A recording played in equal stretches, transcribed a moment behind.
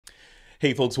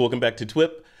Hey folks, welcome back to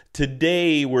TWiP.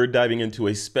 Today we're diving into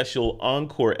a special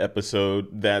encore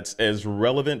episode that's as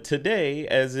relevant today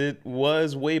as it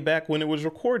was way back when it was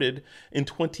recorded in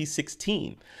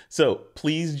 2016. So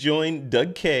please join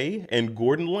Doug Kaye and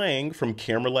Gordon Laing from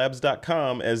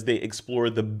cameralabs.com as they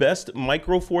explore the best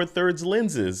Micro Four Thirds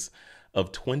lenses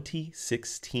of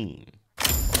 2016.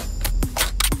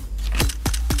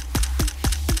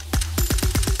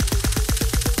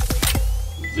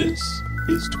 This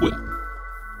is TWiP.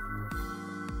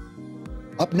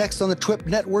 Up next on the TWiP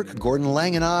network, Gordon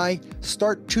Laing and I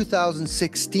start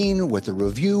 2016 with a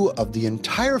review of the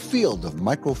entire field of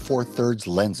Micro Four Thirds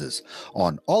lenses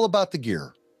on All About the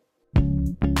Gear.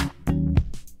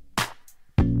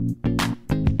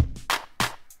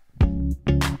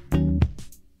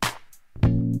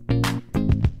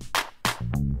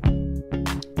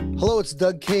 Hello, it's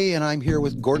Doug Kaye, and I'm here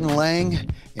with Gordon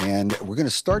Laing, and we're going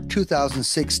to start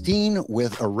 2016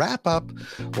 with a wrap-up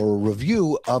or a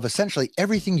review of essentially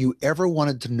everything you ever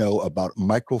wanted to know about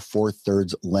Micro Four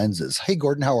Thirds lenses. Hey,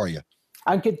 Gordon, how are you?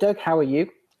 I'm good, Doug. How are you?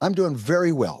 I'm doing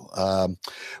very well.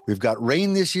 We've got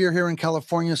rain this year here in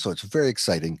California, so it's very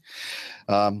exciting.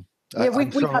 Yeah,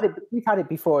 we've had it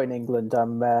before in England.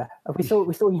 We thought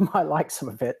you might like some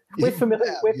of it. We're familiar.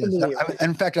 Yeah, we're yes. familiar.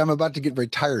 In fact, I'm about to get very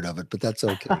tired of it, but that's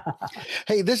okay.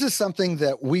 Hey, this is something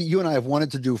that you and I have wanted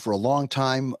to do for a long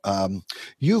time.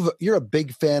 You're a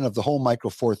big fan of the whole Micro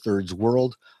Four Thirds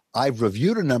world. I've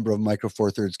reviewed a number of Micro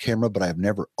Four Thirds camera, but I've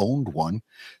never owned one.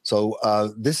 So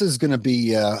this is going to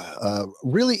be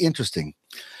really interesting.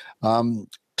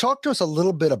 Talk to us a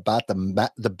little bit about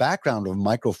the background of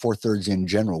Micro Four Thirds in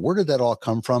general. Where did that all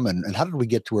come from, and how did we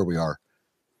get to where we are?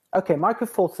 Okay, Micro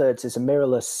Four Thirds is a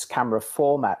mirrorless camera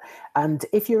format. And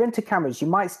if you're into cameras, you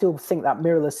might still think that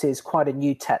mirrorless is quite a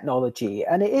new technology.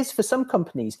 And it is for some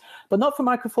companies, but not for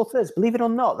Micro Four Thirds. Believe it or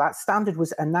not, that standard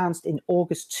was announced in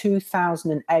August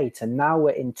 2008, and now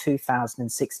we're in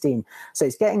 2016. So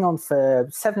it's getting on for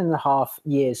 7.5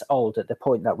 years old at the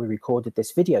point that we recorded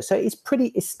this video. So it's pretty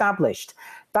established.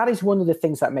 That is one of the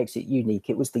things that makes it unique.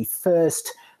 It was the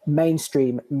first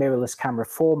mainstream mirrorless camera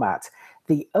format.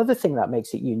 The other thing that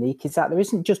makes it unique is that there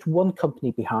isn't just one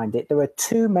company behind it. There are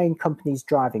two main companies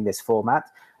driving this format,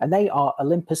 and they are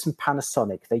Olympus and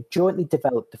Panasonic. They jointly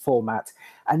developed the format,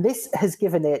 and this has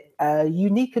given it a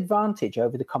unique advantage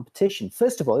over the competition.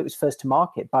 First of all, it was first to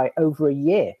market by over a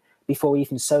year before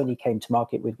even Sony came to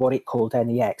market with what it called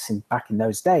NEX back in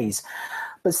those days.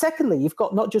 But secondly, you've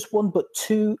got not just one, but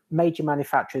two major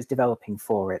manufacturers developing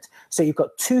for it. So you've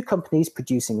got two companies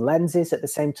producing lenses at the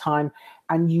same time.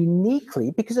 And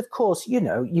uniquely, because of course,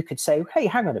 you could say, hey,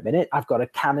 hang on a minute, I've got a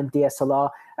Canon DSLR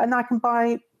and I can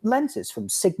buy lenses from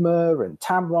Sigma and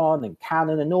Tamron and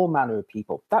Canon and all manner of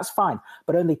people. That's fine.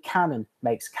 But only Canon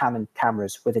makes Canon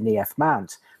cameras with an EF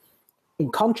mount. In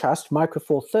contrast, Micro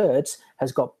Four Thirds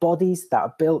has got bodies that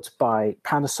are built by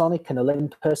Panasonic and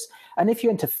Olympus. And if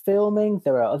you're into filming,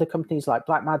 there are other companies like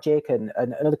Blackmagic and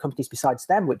other companies besides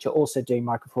them, which are also doing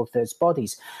Micro Four Thirds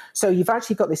bodies. So you've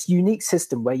actually got this unique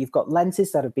system where you've got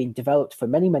lenses that have been developed for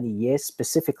many, many years,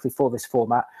 specifically for this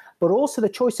format, but also the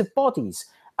choice of bodies.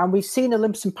 And we've seen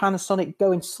Olympus and Panasonic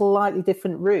go in slightly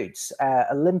different routes.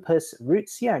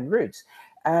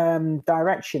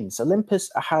 Directions.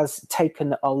 Olympus has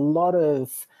taken a lot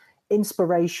of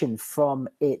inspiration from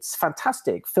its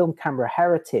fantastic film camera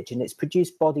heritage, and it's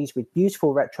produced bodies with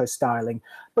beautiful retro styling,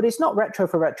 but it's not retro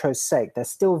for retro's sake. They're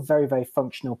still very, very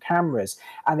functional cameras,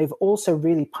 and they've also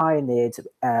really pioneered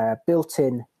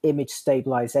built-in image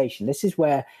stabilization. This is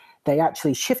where they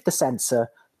actually shift the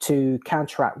sensor to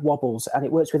counteract wobbles, and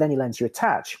it works with any lens you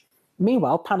attach.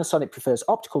 Meanwhile, Panasonic prefers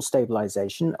optical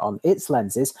stabilization on its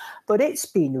lenses, but it's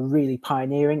been really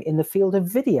pioneering in the field of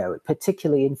video,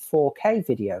 particularly in 4K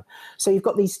video. So you've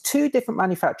got these two different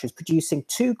manufacturers producing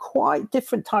two quite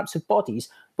different types of bodies,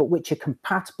 but which are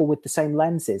compatible with the same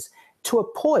lenses, to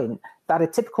a point that a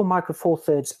typical Micro Four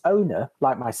Thirds owner,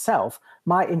 like myself,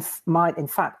 might in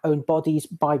fact own bodies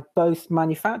by both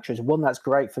manufacturers. One that's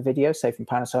great for video, say from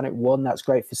Panasonic, one that's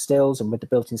great for stills and with the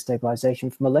built-in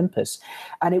stabilization from Olympus.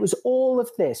 And it was all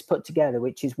of this put together,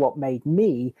 which is what made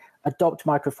me adopt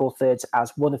Micro Four Thirds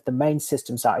as one of the main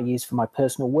systems that I use for my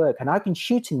personal work. And I've been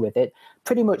shooting with it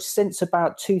pretty much since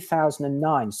about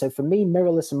 2009. So for me,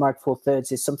 mirrorless and Micro Four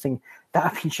Thirds is something that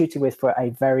I've been shooting with for a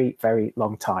very, very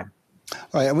long time.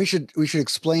 All right, and we should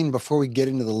explain before we get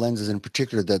into the lenses in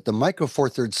particular that the Micro Four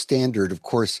Thirds standard, of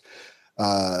course,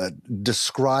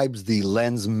 describes the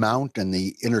lens mount and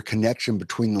the interconnection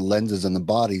between the lenses and the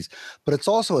bodies, but it's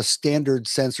also a standard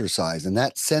sensor size, and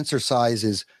that sensor size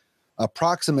is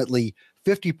approximately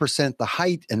 50% the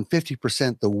height and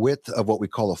 50% the width of what we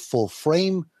call a full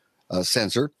frame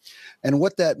sensor. And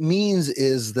what that means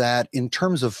is that in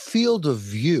terms of field of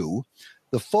view,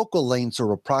 the focal lengths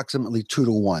are approximately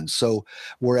 2-to-1. So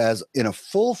whereas in a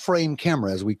full frame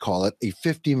camera, as we call it, a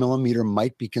 50 millimeter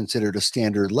might be considered a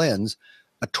standard lens,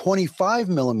 a 25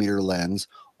 millimeter lens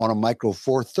on a Micro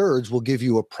Four Thirds will give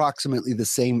you approximately the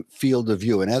same field of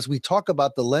view. And as we talk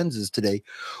about the lenses today,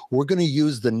 we're going to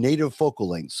use the native focal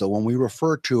length. So when we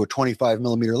refer to a 25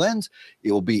 millimeter lens,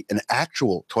 it will be an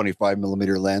actual 25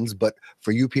 millimeter lens. But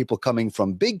for you people coming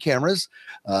from big cameras,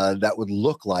 that would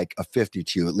look like a 50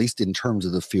 to you, at least in terms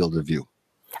of the field of view.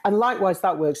 And likewise,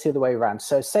 that works the other way around.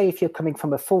 So say if you're coming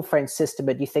from a full frame system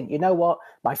and you think, you know what,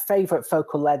 my favorite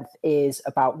focal length is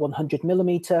about 100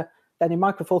 millimeter, then in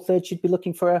Micro Four Thirds, you'd be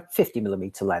looking for a 50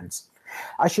 millimeter lens.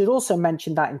 I should also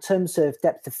mention that in terms of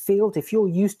depth of field, if you're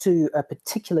used to a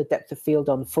particular depth of field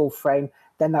on full frame,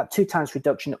 then that 2x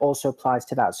reduction also applies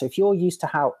to that. So if you're used to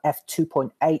how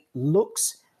f2.8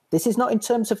 looks, this is not in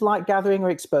terms of light gathering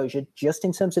or exposure, just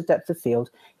in terms of depth of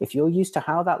field. If you're used to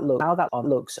how that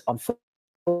looks on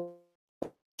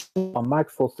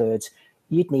Micro Four Thirds,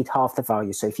 you'd need half the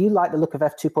value. So if you like the look of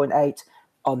f2.8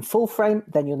 on full frame,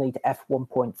 then you'll need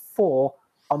f1.4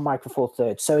 on Micro Four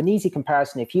Thirds. So an easy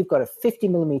comparison, if you've got a 50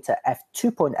 millimeter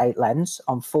f2.8 lens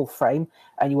on full frame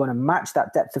and you want to match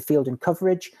that depth of field and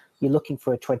coverage, you're looking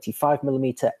for a 25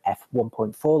 millimeter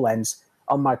f1.4 lens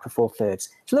on Micro Four Thirds.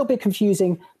 It's a little bit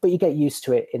confusing, but you get used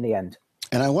to it in the end.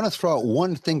 And I want to throw out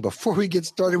one thing before we get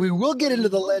started. We will get into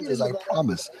the lenses, I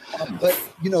promise. But,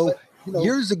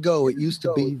 years ago, it used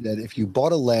to be that if you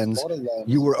bought a lens,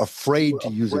 you were afraid to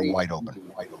use it wide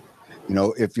open.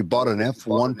 If you bought an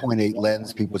f1.8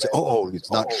 lens, people would say, oh,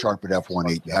 it's not sharp at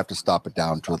f1.8. You have to stop it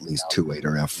down to at least 2.8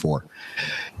 or f4.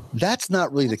 That's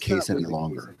not really the case any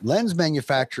longer. Lens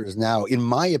manufacturers now, in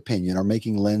my opinion, are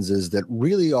making lenses that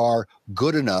really are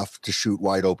good enough to shoot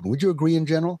wide open. Would you agree in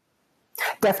general?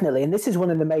 Definitely. And this is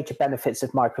one of the major benefits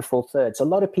of Micro Four Thirds. A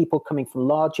lot of people coming from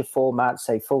larger formats,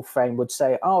 say full frame, would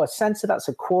say, oh, a sensor that's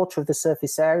a quarter of the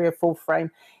surface area full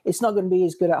frame, it's not going to be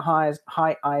as good at high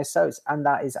ISOs. And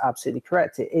that is absolutely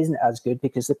correct. It isn't as good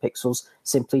because the pixels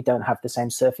simply don't have the same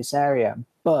surface area.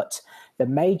 But the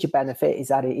major benefit is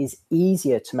that it is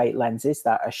easier to make lenses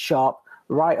that are sharp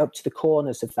right up to the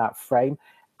corners of that frame.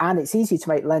 And it's easy to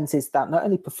make lenses that not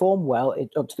only perform well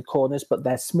up to the corners, but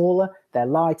they're smaller, they're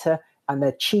lighter, and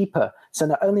they're cheaper. So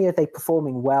not only are they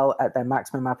performing well at their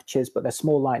maximum apertures, but they're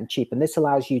small, light, and cheap. And this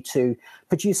allows you to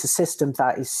produce a system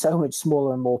that is so much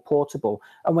smaller and more portable.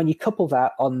 And when you couple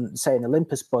that on, say, an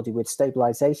Olympus body with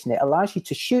stabilization, it allows you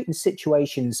to shoot in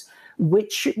situations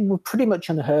which were pretty much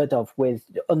unheard of with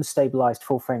unstabilized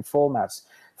full-frame formats.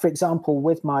 For example,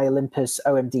 with my Olympus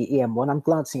OMD EM1, I'm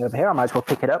glancing over here, I might as well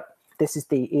pick it up. This is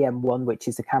the EM1, which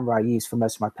is the camera I use for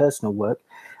most of my personal work.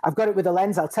 I've got it with a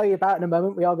lens I'll tell you about in a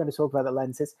moment. We are going to talk about the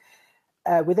lenses.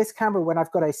 With this camera, when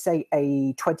I've got,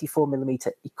 a 24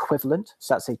 millimeter equivalent,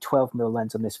 so that's a 12 mil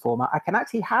lens on this format, I can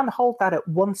actually handhold that at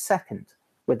 1 second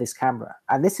with this camera.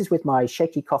 And this is with my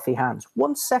shaky coffee hands.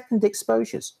 1 second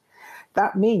exposures.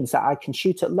 That means that I can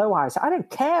shoot at low ISO. I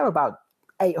don't care about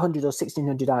 800 or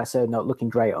 1600 ISO not looking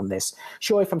great on this.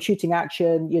 Sure, if I'm shooting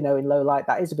action, in low light,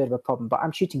 that is a bit of a problem, but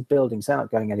I'm shooting buildings, they're not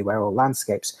going anywhere, or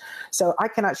landscapes. So I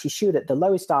can actually shoot at the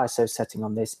lowest ISO setting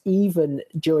on this, even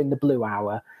during the blue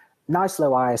hour. Nice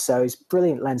low ISOs,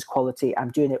 brilliant lens quality.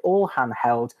 I'm doing it all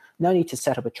handheld, no need to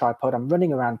set up a tripod. I'm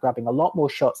running around grabbing a lot more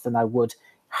shots than I would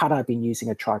had I been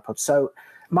using a tripod. So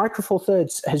Micro Four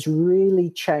Thirds has really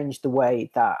changed the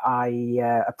way that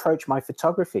I approach my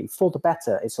photography for the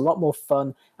better. It's a lot more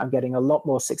fun. I'm getting a lot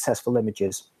more successful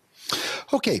images.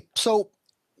 Okay, so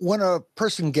when a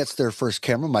person gets their first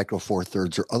camera, Micro Four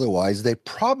Thirds or otherwise, they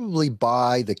probably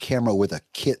buy the camera with a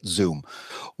kit zoom.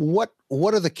 What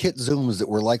are the kit zooms that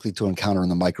we're likely to encounter in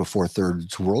the Micro Four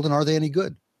Thirds world, and are they any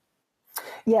good?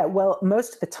 Yeah, well,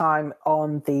 most of the time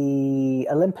on the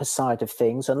Olympus side of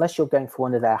things, unless you're going for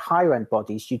one of their higher end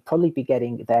bodies, you'd probably be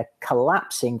getting their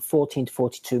collapsing 14 to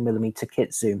 42 millimeter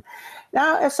kit zoom.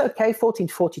 Now, it's okay, 14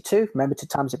 to 42. Remember to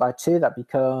times it by 2, that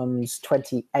becomes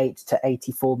 28 to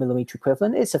 84 millimeter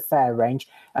equivalent. It's a fair range.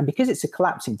 And because it's a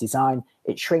collapsing design,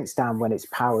 it shrinks down when it's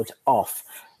powered off.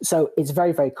 So it's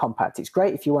very, very compact. It's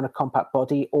great if you want a compact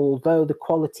body, although the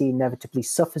quality inevitably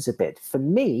suffers a bit. For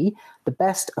me, the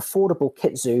best affordable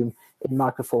kit zoom in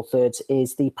Micro Four Thirds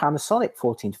is the Panasonic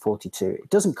 14 to 42. It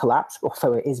doesn't collapse,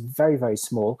 although it is very, very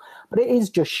small, but it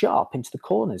is just sharp into the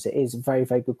corners. It is very,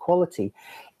 very good quality.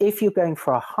 If you're going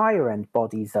for a higher end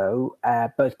body, though,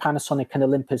 both Panasonic and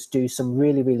Olympus do some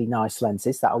really, really nice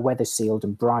lenses that are weather sealed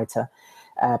and brighter.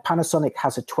 Panasonic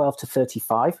has a 12 to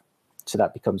 35. So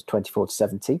that becomes 24 to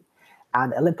 70.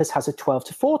 And Olympus has a 12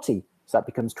 to 40. So that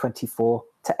becomes 24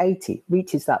 to 80,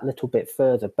 reaches that little bit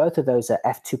further. Both of those are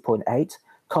f2.8,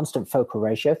 constant focal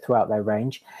ratio throughout their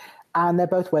range. And they're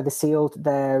both weather sealed.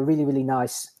 They're really, really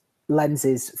nice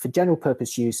lenses for general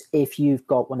purpose use if you've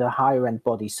got one of the higher end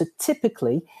bodies. So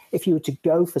typically, if you were to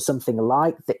go for something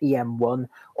like the EM1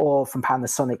 or from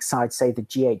Panasonic's side, say the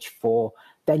GH4,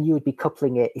 then you would be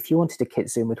coupling it if you wanted a kit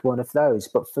zoom with one of those.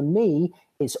 But for me,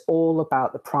 it's all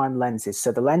about the prime lenses.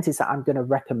 So the lenses that I'm going to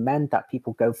recommend that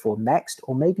people go for next,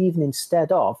 or maybe even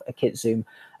instead of a kit zoom,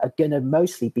 are going to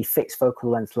mostly be fixed focal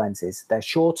length lenses. They're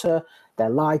shorter, they're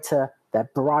lighter,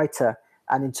 they're brighter.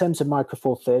 And in terms of micro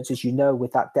four thirds, as you know,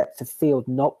 with that depth of field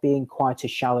not being quite as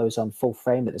shallow as on full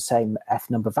frame at the same F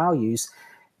number values,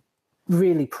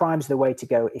 really prime's the way to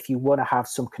go if you want to have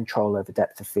some control over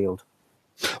depth of field.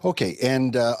 Okay,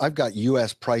 and I've got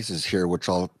U.S. prices here, which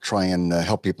I'll try and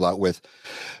help people out with.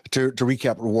 To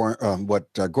recap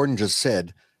what Gordon just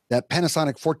said, that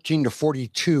Panasonic 14 to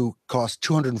 42 costs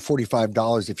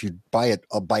 $245 if you buy it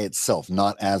by itself,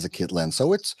 not as a kit lens.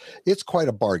 So it's quite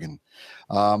a bargain.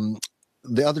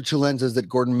 The other two lenses that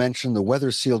Gordon mentioned, the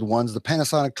weather sealed ones, the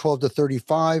Panasonic 12 to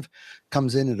 35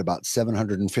 comes in at about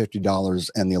 $750,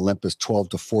 and the Olympus 12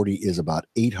 to 40 is about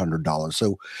 $800.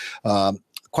 So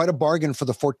quite a bargain for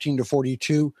the 14 to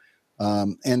 42.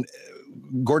 And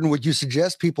Gordon, would you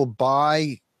suggest people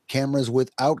buy cameras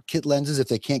without kit lenses if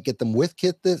they can't get them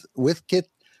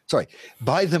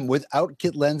buy them without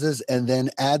kit lenses and then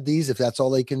add these if that's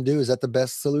all they can do? Is that the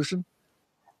best solution?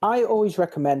 I always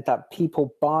recommend that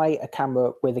people buy a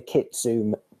camera with a kit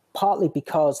zoom, partly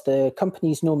because the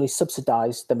companies normally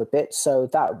subsidize them a bit. So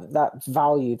that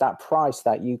value, that price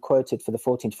that you quoted for the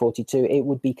 14 to 42, it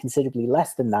would be considerably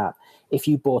less than that if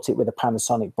you bought it with a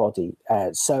Panasonic body.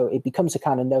 So it becomes a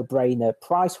kind of no-brainer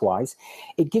price-wise.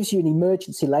 It gives you an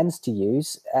emergency lens to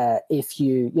use if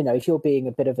you're being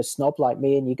a bit of a snob like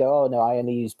me and you go, oh no, I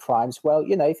only use primes. Well,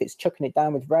 if it's chucking it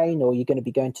down with rain or you're going to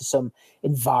be going to some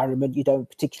environment you don't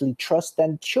particularly trust,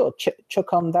 then sure,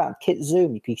 chuck on that kit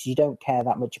zoom because you don't care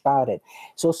that much about it.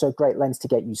 It's also a great lens to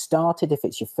get you started. If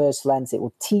it's your first lens, it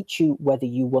will teach you whether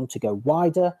you want to go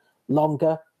wider,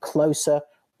 longer, closer,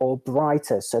 or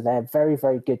brighter. So they're very,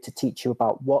 very good to teach you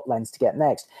about what lens to get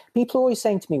next. People are always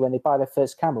saying to me when they buy their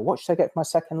first camera, what should I get for my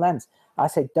second lens? I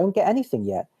say, don't get anything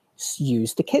yet.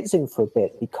 Use the kit zoom for a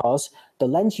bit, because the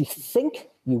lens you think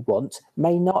you want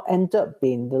may not end up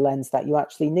being the lens that you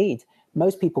actually need.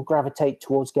 Most people gravitate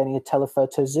towards getting a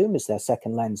telephoto zoom as their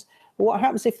second lens. But what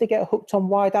happens if they get hooked on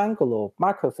wide angle or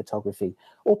micro photography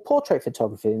or portrait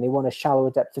photography and they want a shallower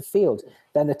depth of field?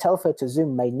 Then the telephoto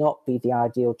zoom may not be the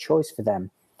ideal choice for them.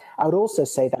 I would also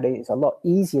say that it is a lot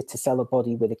easier to sell a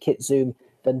body with a kit zoom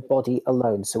than body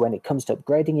alone. So when it comes to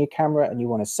upgrading your camera and you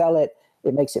want to sell it,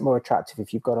 it makes it more attractive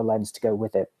if you've got a lens to go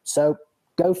with it. So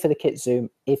go for the kit zoom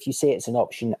if you see it's an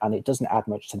option and it doesn't add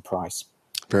much to the price.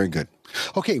 Very good.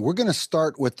 Okay, we're going to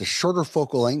start with the shorter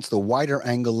focal lengths, the wider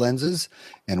angle lenses,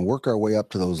 and work our way up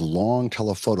to those long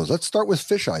telephotos. Let's start with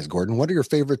fisheyes, Gordon. What are your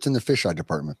favorites in the fisheye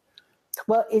department?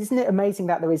 Well, isn't it amazing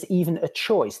that there is even a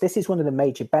choice? This is one of the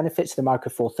major benefits of the Micro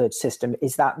Four Thirds system,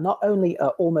 is that not only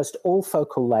are almost all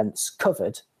focal lengths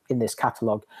covered in this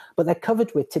catalog, but they're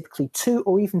covered with typically 2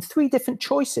 or even 3 different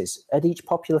choices at each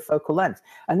popular focal length.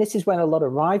 And this is when a lot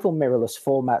of rival mirrorless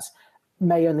formats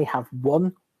may only have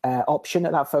one option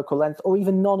at that focal length, or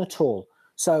even none at all.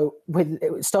 So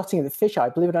with starting at the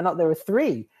fisheye, believe it or not, there are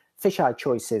 3 fisheye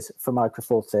choices for Micro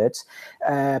Four Thirds.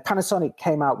 Panasonic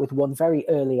came out with one very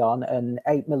early on, an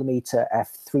 8mm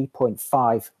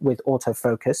f3.5 with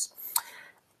autofocus.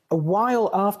 A while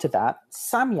after that,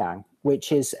 Samyang,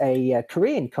 which is a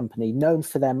Korean company known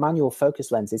for their manual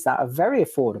focus lenses that are very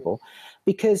affordable,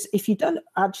 because if you don't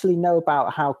actually know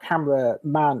about how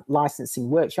cameraman licensing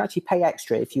works, you actually pay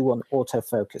extra if you want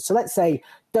autofocus. So let's say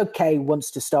Doug Kaye wants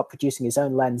to start producing his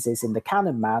own lenses in the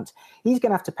Canon mount. He's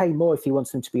going to have to pay more if he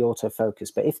wants them to be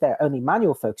autofocus. But if they're only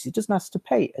manual focus, he doesn't have to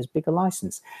pay as big a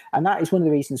license. And that is one of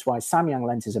the reasons why Samyang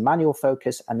lenses are manual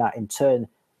focus, and that in turn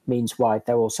means why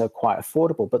they're also quite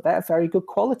affordable, but they're very good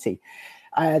quality.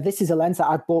 This is a lens that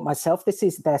I bought myself. This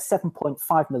is their 7.5mm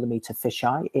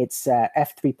fisheye. It's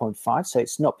f3.5, so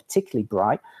it's not particularly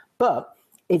bright, but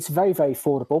it's very, very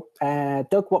affordable.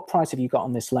 Doug, what price have you got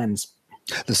on this lens?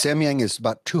 The Samyang is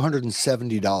about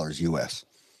 $270 US.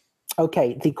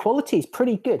 Okay, the quality is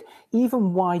pretty good.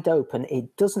 Even wide open,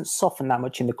 it doesn't soften that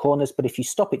much in the corners, but if you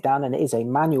stop it down, and it is a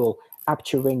manual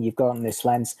aperture ring you've got on this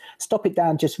lens, stop it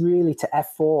down just really to f4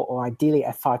 or ideally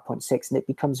f5.6, and it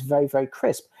becomes very, very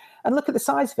crisp. And look at the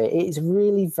size of it. It is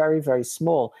really very, very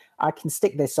small. I can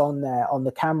stick this on there on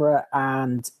the camera,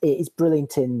 and it is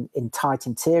brilliant in tight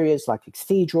interiors like a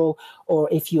cathedral, or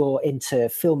if you're into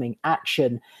filming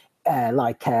action,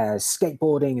 like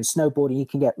skateboarding and snowboarding, you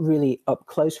can get really up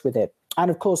close with it. And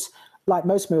of course, like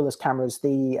most mirrorless cameras,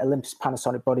 the Olympus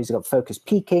Panasonic bodies have got focus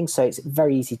peaking, so it's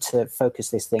very easy to focus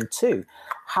this thing too.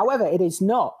 However, it is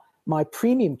not my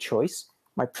premium choice.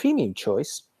 My premium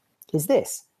choice is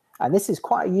this. And this is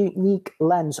quite a unique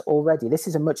lens already. This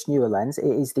is a much newer lens.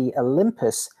 It is the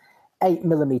Olympus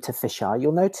 8mm fisheye.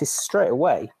 You'll notice straight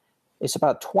away it's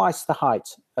about twice the height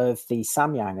of the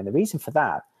Samyang. And the reason for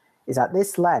that is that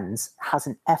this lens has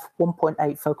an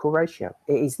f1.8 focal ratio.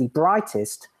 It is the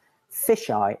brightest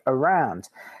fisheye around.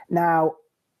 Now,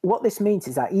 what this means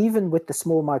is that even with the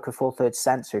small micro four thirds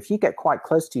sensor, if you get quite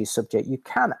close to your subject, you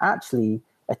can actually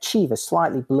achieve a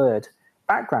slightly blurred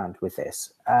background with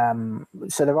this.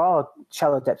 So there are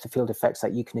shallow depth of field effects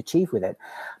that you can achieve with it.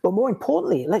 But more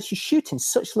importantly, it lets you shoot in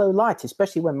such low light,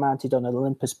 especially when mounted on an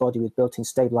Olympus body with built-in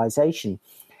stabilization,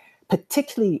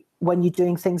 particularly when you're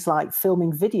doing things like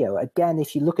filming video. Again,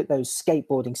 if you look at those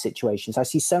skateboarding situations, I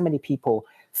see so many people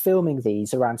filming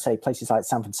these around, say, places like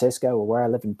San Francisco or where I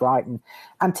live in Brighton.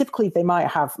 And typically they might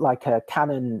have like a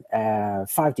Canon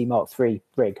 5D Mark III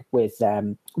rig with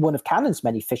one of Canon's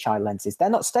many fisheye lenses. They're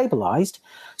not stabilized,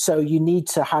 so you need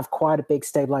to have quite a big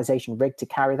stabilization rig to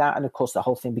carry that. And of course, the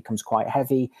whole thing becomes quite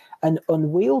heavy and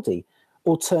unwieldy.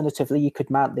 Alternatively, you could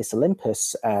mount this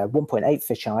Olympus 1.8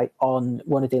 fisheye on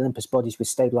one of the Olympus bodies with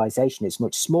stabilization. It's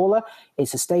much smaller,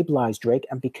 it's a stabilized rig,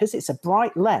 and because it's a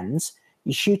bright lens,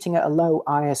 you're shooting at a low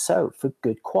ISO for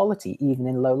good quality, even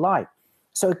in low light.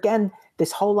 So again,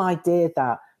 this whole idea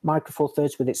that Micro Four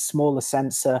Thirds with its smaller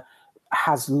sensor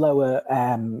has lower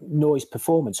noise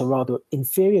performance, or rather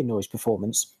inferior noise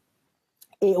performance,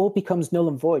 it all becomes null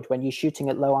and void when you're shooting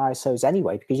at low ISOs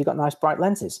anyway, because you've got nice bright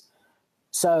lenses.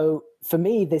 So for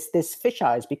me, this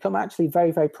fisheye has become actually very,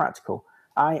 very practical.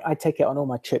 I take it on all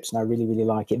my trips, and I really, really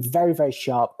like it. Very, very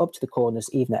sharp, up to the corners,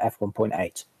 even at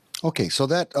f1.8. Okay, so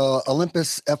that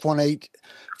Olympus f1.8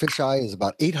 fisheye is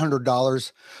about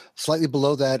 $800. Slightly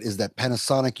below that is that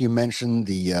Panasonic you mentioned,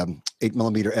 the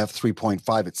 8mm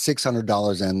f3.5 at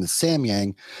 $600, and the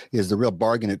Samyang is the real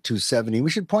bargain at $270.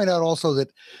 We should point out also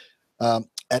that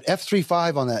at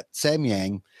f3.5 on that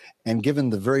Samyang, and given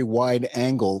the very wide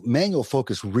angle, manual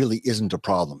focus really isn't a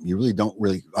problem. You really don't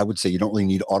really, I would say you don't really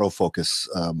need autofocus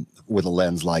with a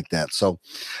lens like that. So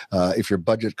if you're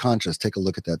budget conscious, take a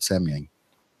look at that Samyang.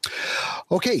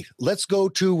 Okay, let's go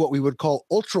to what we would call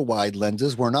ultra-wide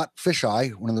lenses. We're not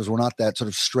fisheye. One of those, we're not that sort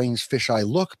of strange fisheye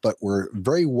look, but we're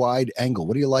very wide angle.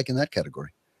 What do you like in that category?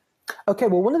 Okay,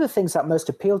 well, one of the things that most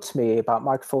appealed to me about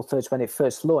Micro Four Thirds when it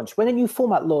first launched, when a new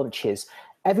format launches,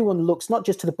 everyone looks not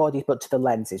just to the body, but to the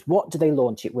lenses. What do they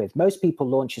launch it with? Most people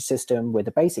launch a system with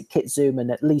a basic kit zoom and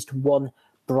at least one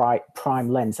bright prime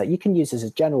lens that you can use as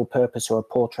a general purpose or a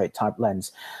portrait type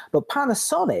lens. But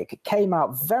Panasonic came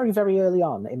out very, very early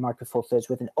on in Micro Four Thirds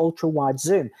with an ultra wide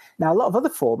zoom. Now, a lot of other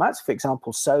formats, for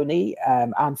example, Sony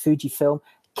and Fujifilm,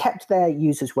 kept their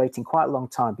users waiting quite a long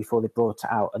time before they brought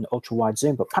out an ultra wide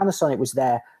zoom. But Panasonic was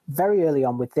there very early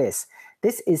on with this.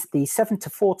 This is the 7 to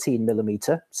 14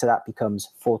 millimeter, so that becomes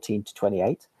 14 to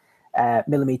 28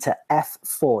 millimeter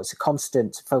f4. It's a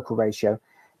constant focal ratio.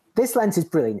 This lens is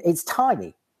brilliant. It's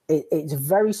tiny. It's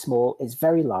very small. It's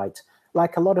very light.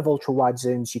 Like a lot of ultra-wide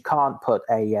zooms, you can't put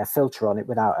a filter on it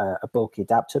without a bulky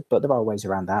adapter, but there are ways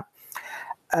around that.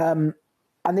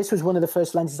 And this was one of the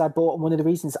first lenses I bought, and one of the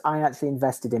reasons I actually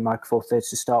invested in Micro Four Thirds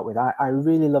to start with. I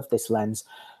really love this lens.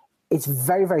 It's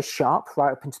very, very sharp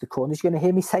right up into the corners. You're going to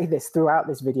hear me say this throughout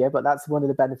this video, but that's one of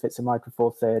the benefits of Micro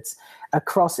Four Thirds.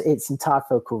 Across its entire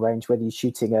focal range, whether you're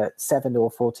shooting at 7 or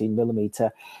 14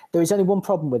 millimeter, there is only one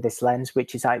problem with this lens,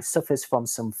 which is that it suffers from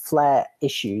some flare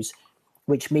issues,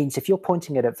 which means if you're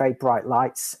pointing it at very bright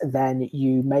lights, then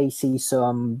you may see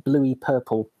some bluey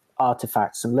purple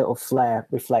artifacts, some little flare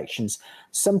reflections.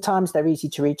 Sometimes they're easy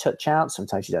to retouch out.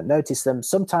 Sometimes you don't notice them.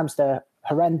 Sometimes they're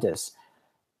horrendous.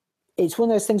 It's one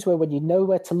of those things where when you know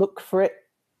where to look for it,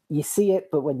 you see it,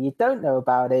 but when you don't know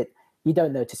about it, you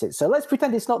don't notice it. So let's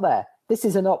pretend it's not there. This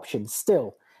is an option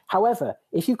still. However,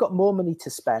 if you've got more money to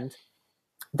spend,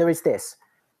 there is this,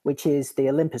 which is the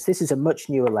Olympus. This is a much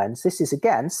newer lens. This is,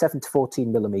 again, 7 to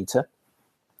 14 millimeter,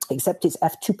 except it's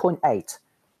f2.8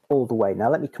 all the way. Now,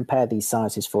 let me compare these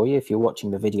sizes for you if you're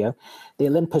watching the video. The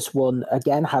Olympus one,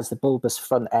 again, has the bulbous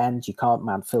front end. You can't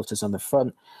mount filters on the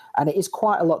front. And it is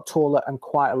quite a lot taller and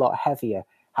quite a lot heavier.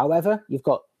 However, you've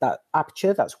got that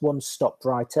aperture that's one stop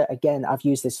brighter. Again, I've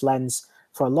used this lens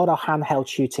for a lot of handheld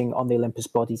shooting on the Olympus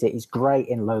bodies. It is great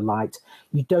in low light.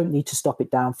 You don't need to stop it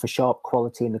down for sharp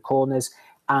quality in the corners.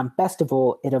 And best of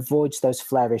all, it avoids those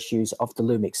flare issues of the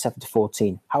Lumix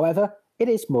 7-14. However, it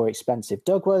is more expensive.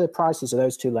 Doug, what are the prices of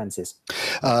those two lenses?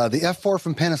 The F4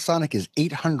 from Panasonic is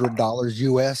 $800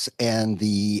 US, and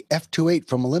the F2.8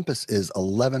 from Olympus is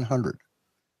 $1,100.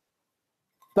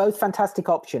 Both fantastic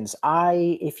options.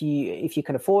 If you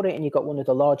can afford it and you've got one of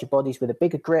the larger bodies with a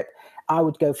bigger grip, I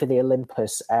would go for the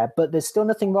Olympus. But there's still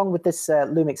nothing wrong with this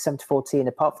Lumix 7-14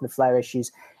 apart from the flare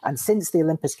issues. And since the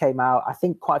Olympus came out, I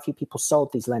think quite a few people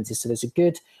sold these lenses. So there's a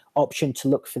good option to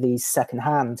look for these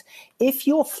secondhand. If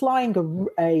you're flying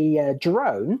a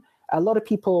drone, a lot of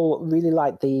people really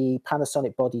like the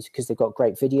Panasonic bodies because they've got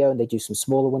great video and they do some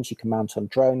smaller ones you can mount on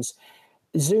drones.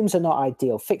 Zooms are not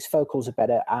ideal. Fixed focals are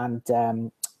better, and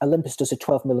Olympus does a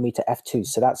 12mm f2,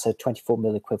 so that's a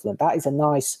 24mm equivalent. That is a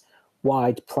nice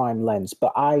wide prime lens,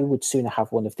 but I would sooner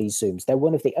have one of these zooms. They're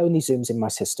one of the only zooms in my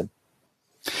system.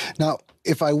 Now,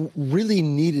 if I really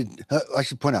needed, I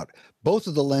should point out, both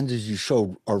of the lenses you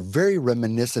showed are very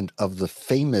reminiscent of the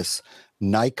famous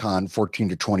Nikon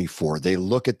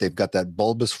 14-24. They've got that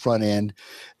bulbous front end.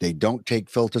 They don't take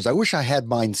filters. I wish I had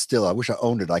mine still. I wish I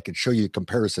owned it. I could show you a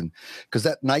comparison, because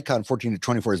that Nikon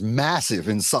 14-24 is massive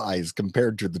in size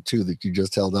compared to the two that you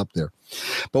just held up there.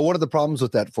 But one of the problems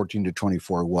with that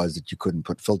 14-24 was that you couldn't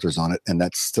put filters on it, and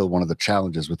that's still one of the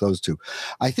challenges with those two.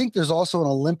 I think there's also an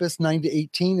Olympus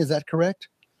 9-18. Is that correct?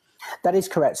 That is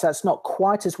correct. So that's not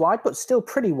quite as wide, but still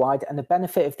pretty wide. And the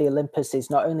benefit of the Olympus is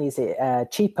not only is it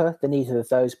cheaper than either of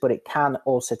those, but it can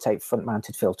also take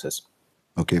front-mounted filters.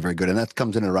 Okay, very good. And that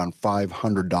comes in at around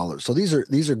 $500. So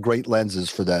these are great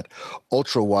lenses for that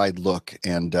ultra-wide look.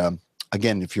 And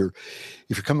again, if you're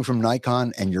coming from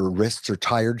Nikon and your wrists are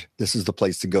tired, this is the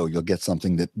place to go. You'll get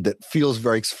something that feels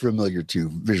very familiar to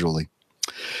you visually.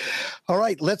 All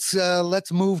right, let's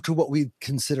move to what we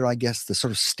consider, I guess, the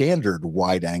sort of standard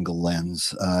wide-angle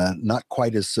lens, not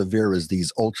quite as severe as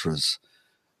these ultras.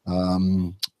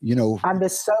 And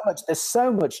there's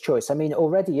so much choice. I mean,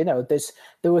 already,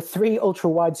 there were 3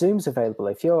 ultra-wide zooms available.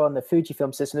 If you're on the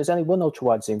Fujifilm system, there's only 1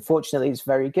 ultra-wide zoom. Fortunately, it's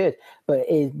very good. But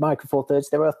in Micro Four Thirds,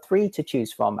 there are 3 to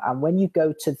choose from. And when you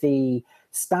go to the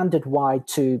standard wide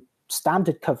to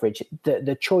standard coverage,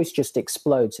 the choice just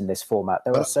explodes in this format.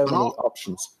 There are so many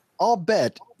options. I'll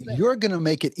bet you're going to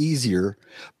make it easier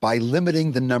by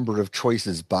limiting the number of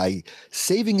choices, by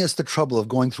saving us the trouble of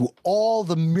going through all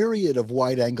the myriad of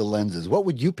wide-angle lenses. What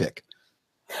would you pick?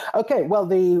 Okay, well,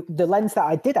 the lens that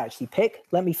I did actually pick,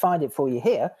 let me find it for you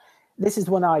here. This is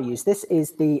the one I use. This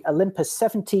is the Olympus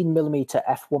 17mm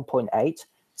f1.8.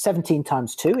 17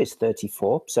 times 2 is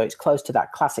 34, so it's close to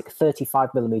that classic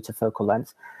 35mm focal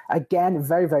length. Again,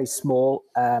 very, very small.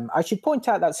 I should point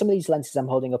out that some of these lenses I'm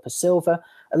holding up are silver.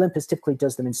 Olympus typically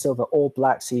does them in silver or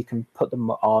black, so you can put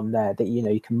them on there that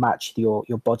you can match your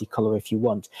body color if you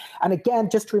want. And again,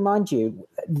 just to remind you,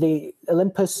 the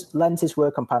Olympus lenses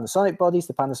work on Panasonic bodies,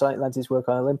 the Panasonic lenses work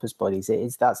on Olympus bodies.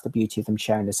 That's the beauty of them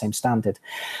sharing the same standard.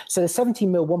 So the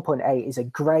 17mm 1.8 is a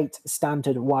great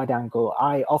standard wide angle.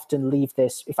 I often leave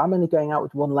this, if I'm only going out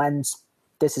with one lens,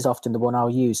 this is often the one I'll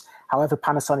use. However,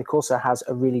 Panasonic also has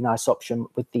a really nice option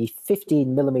with the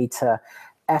 15mm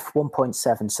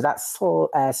f1.7. So that's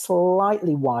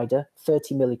slightly wider,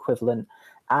 30mm equivalent.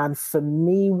 And for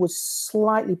me, was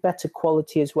slightly better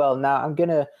quality as well. Now, I'm going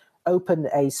to open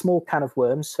a small can of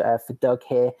worms for Doug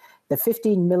here. The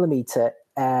 15mm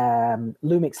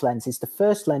Lumix lens is the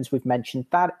first lens we've mentioned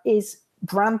that is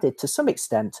branded to some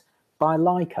extent by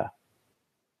Leica.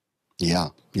 Yeah.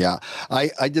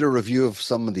 I did a review of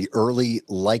some of the early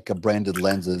Leica branded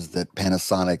lenses that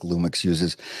Panasonic Lumix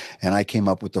uses, and I came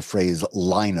up with the phrase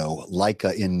Lino,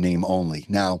 Leica in name only.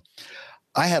 Now,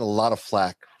 I had a lot of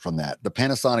flack from that. The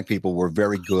Panasonic people were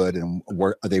very good, and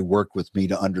they worked with me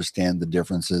to understand the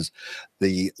differences.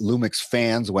 The Lumix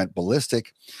fans went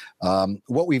ballistic.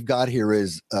 What we've got here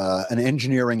is an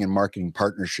engineering and marketing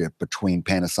partnership between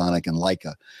Panasonic and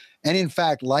Leica. And in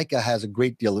fact, Leica has a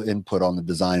great deal of input on the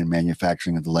design and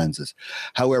manufacturing of the lenses.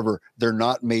 However, they're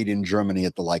not made in Germany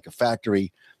at the Leica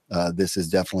factory. This is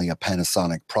definitely a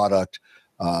Panasonic product.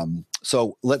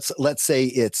 So let's say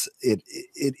it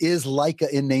is Leica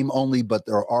in name only, but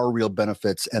there are real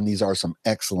benefits, and these are some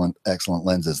excellent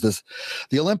lenses.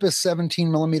 The Olympus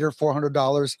 17mm,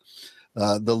 $400.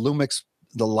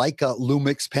 The Leica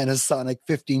Lumix Panasonic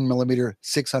 15mm,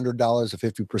 $600, a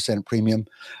 50% premium.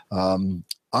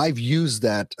 I've used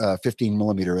that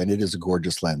 15mm, and it is a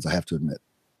gorgeous lens, I have to admit.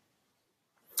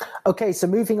 Okay, so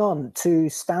moving on to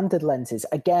standard lenses.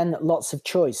 Again, lots of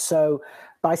choice. So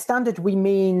By standard, we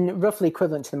mean roughly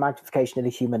equivalent to the magnification of the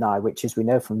human eye, which, as we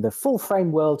know from the full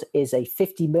frame world, is a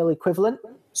 50 mil equivalent.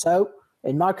 So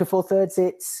in Micro Four Thirds,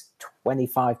 it's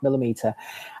 25 millimeter.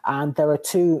 And there are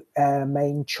two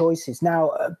main choices.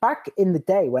 Now, back in the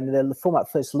day when the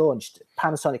format first launched,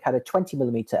 Panasonic had a 20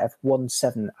 millimeter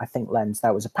f1.7, I think, lens.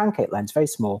 That was a pancake lens, very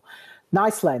small.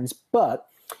 Nice lens. But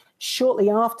shortly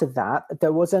after that,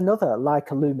 there was another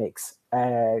Leica Lumix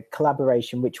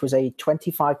collaboration, which was a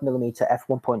 25 millimeter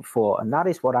f1.4. And that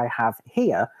is what I have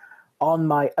here on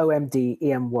my OMD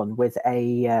EM1 with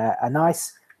a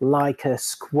nice Leica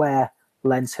square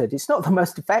lens hood. It's not the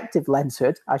most effective lens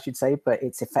hood, I should say, but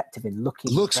it's effective in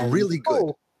looking. Looks really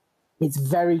good. It's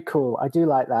very cool. I do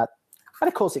like that. And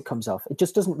of course it comes off. It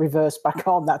just doesn't reverse back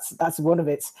on. That's one of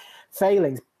its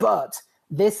failings. But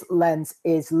this lens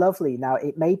is lovely. Now,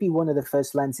 it may be one of the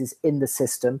first lenses in the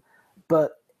system,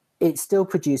 but it still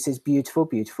produces beautiful,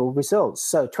 beautiful results.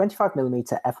 So 25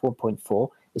 millimeter f1.4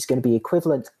 is going to be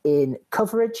equivalent in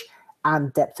coverage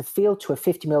and depth of field to a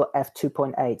 50 mm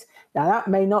f2.8. Now, that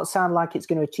may not sound like it's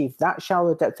going to achieve that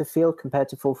shallow depth of field compared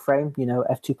to full frame,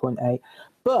 f2.8,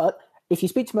 but if you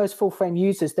speak to most full frame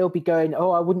users, they'll be going,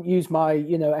 oh, I wouldn't use my,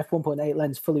 f1.8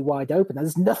 lens fully wide open.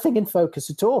 There's nothing in focus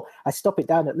at all. I stop it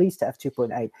down at least to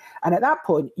f2.8. And at that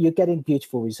point, you're getting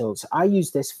beautiful results. I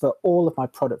use this for all of my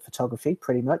product photography,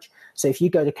 pretty much. So if you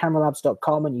go to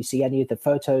cameralabs.com and you see any of the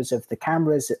photos of the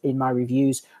cameras in my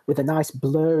reviews with the nice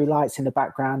blurry lights in the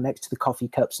background next to the coffee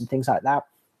cups and things like that,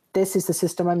 this is the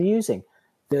system I'm using.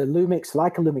 The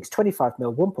Leica Lumix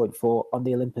 25mm 1.4 on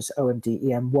the Olympus OMD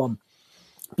EM1.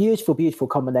 Beautiful, beautiful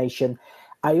combination.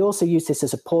 I also use this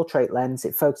as a portrait lens.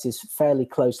 It focuses fairly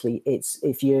closely. It's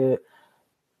if you're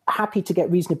happy to get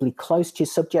reasonably close to your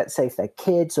subject, say if they're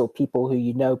kids or people who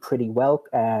you know pretty well,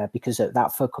 because at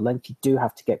that focal length, you do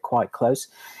have to get quite close.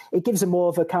 It gives a more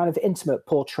of a kind of intimate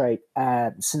portrait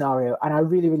scenario, and I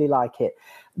really, really like it.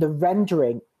 The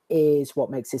rendering is what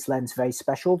makes this lens very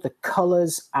special. The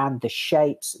colors and the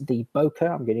shapes, the bokeh,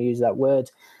 I'm going to use that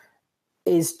word,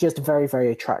 is just very,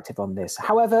 very attractive on this.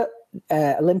 However,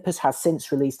 Olympus has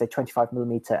since released a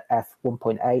 25mm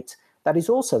f1.8 that is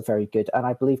also very good, and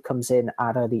I believe comes in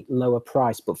at a lower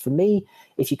price. But for me,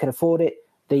 if you can afford it,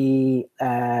 the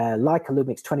Leica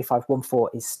Lumix 25-1.4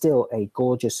 is still a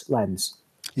gorgeous lens.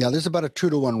 Yeah, there's about a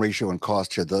 2-to-1 ratio in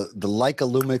cost here. The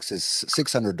Leica Lumix is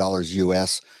 $600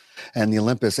 US, and the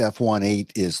Olympus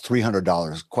f1.8 is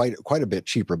 $300, quite a bit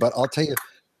cheaper. But I'll tell you,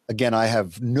 again, I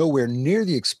have nowhere near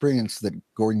the experience that,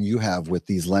 Gordon, you have with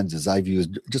these lenses. I've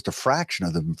used just a fraction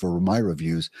of them for my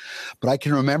reviews. But I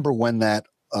can remember when that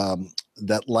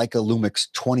Leica Lumix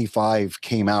 25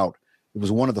 came out. It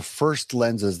was one of the first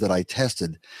lenses that I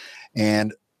tested.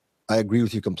 And I agree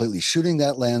with you completely. Shooting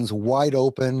that lens wide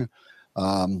open,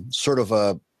 sort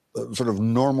of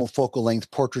normal focal length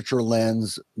portraiture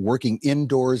lens, working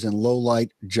indoors in low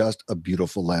light, just a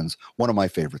beautiful lens. One of my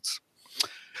favorites.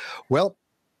 Well,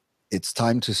 it's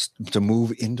time to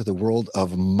move into the world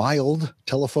of mild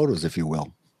telephotos, if you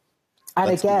will. And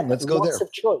let's go there.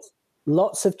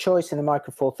 Lots of choice in the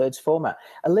Micro Four Thirds format.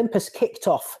 Olympus kicked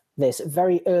off this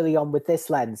very early on with this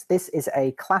lens. This is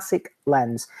a classic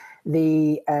lens,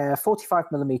 the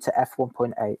 45mm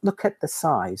f1.8. Look at the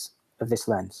size of this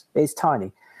lens. It's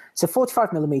tiny. So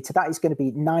 45mm, that is going to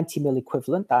be 90mm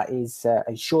equivalent. That is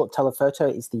a short telephoto.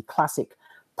 It's the classic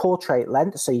portrait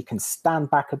lens, so you can stand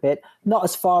back a bit, not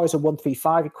as far as a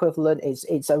 135 equivalent.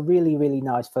 It's a really, really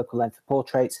nice focal length for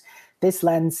portraits. This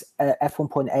lens,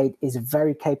 f1.8, is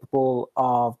very capable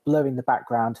of blurring the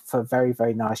background for very,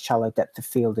 very nice shallow depth of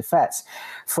field effects.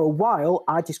 For a while,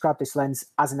 I described this lens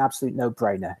as an absolute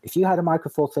no-brainer. If you had a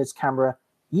Micro Four Thirds camera,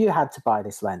 you had to buy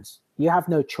this lens. You have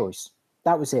no choice.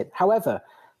 That was it. However,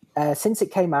 since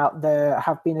it came out, there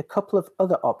have been a couple of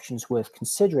other options worth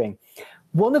considering.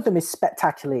 One of them is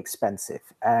spectacularly expensive.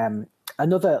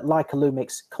 Another Leica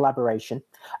Lumix collaboration.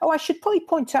 Oh, I should probably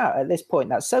point out at this point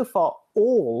that so far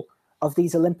all of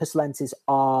these Olympus lenses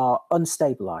are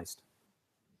unstabilized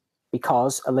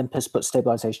because Olympus put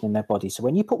stabilization in their body. So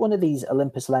when you put one of these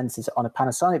Olympus lenses on a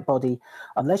Panasonic body,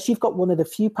 unless you've got one of the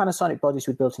few Panasonic bodies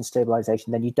with built-in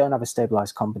stabilization, then you don't have a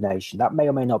stabilized combination. That may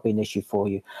or may not be an issue for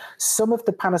you. Some of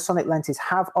the Panasonic lenses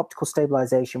have optical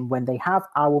stabilization. When they have,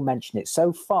 I will mention it.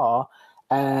 So far,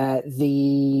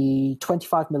 the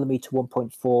 25mm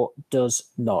 1.4 does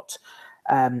not.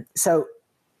 So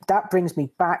that brings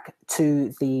me back to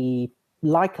the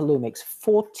Leica Lumix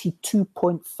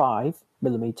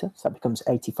 42.5mm, so that becomes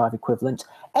 85 equivalent.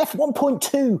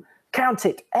 F1.2, count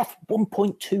it,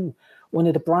 F1.2, one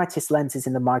of the brightest lenses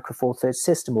in the Micro Four Thirds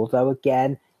system, although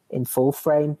again, in full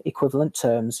frame equivalent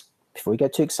terms, before we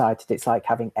get too excited, it's like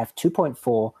having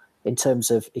F2.4 in terms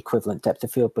of equivalent depth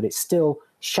of field, but it's still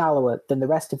shallower than the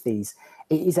rest of these.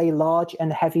 It is a large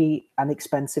and heavy and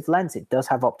expensive lens. It does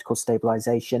have optical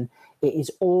stabilization. It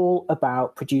is all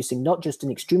about producing not just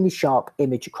an extremely sharp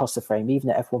image across the frame, even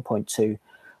at f1.2,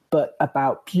 but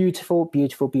about beautiful,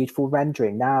 beautiful, beautiful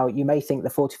rendering. Now, you may think the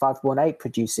 45-1.8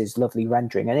 produces lovely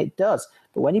rendering, and it does.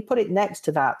 But when you put it next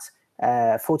to that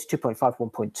 42.5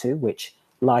 1.2, which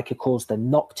Leica calls the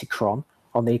Nocticron,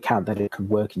 on the account that it can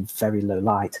work in very low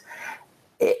light,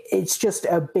 it's just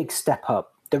a big step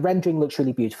up. The rendering looks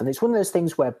really beautiful. And it's one of those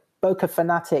things where bokeh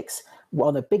fanatics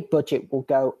on a big budget will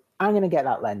go, I'm going to get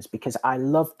that lens because I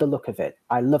love the look of it.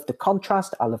 I love the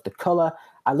contrast. I love the color.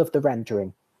 I love the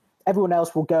rendering. Everyone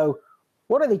else will go,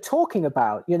 what are they talking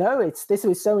about? You know, this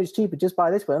is so much cheaper. Just buy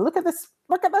this one. Look at this.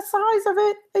 Look at the size of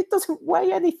it. It doesn't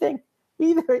weigh anything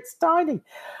either. It's tiny.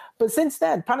 But since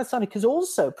then, Panasonic has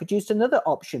also produced another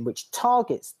option which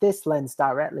targets this lens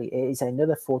directly. It is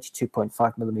another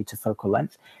 42.5 millimeter focal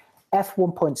length,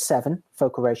 f1.7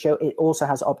 focal ratio. It also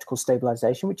has optical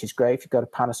stabilization, which is great if you've got a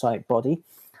Panasonic body.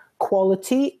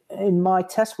 Quality, in my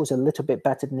test, was a little bit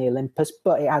better than the Olympus,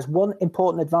 but it has one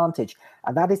important advantage,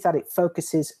 and that is that it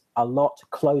focuses a lot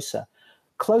closer.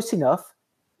 Close enough,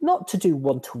 not to do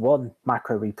one-to-one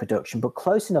macro reproduction, but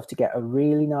close enough to get a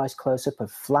really nice close-up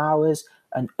of flowers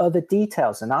and other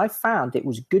details. And I found it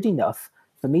was good enough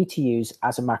for me to use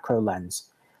as a macro lens.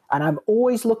 And I'm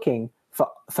always looking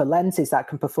for lenses that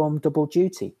can perform double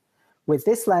duty. With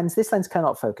this lens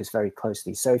cannot focus very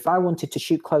closely. So if I wanted to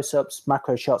shoot close-ups,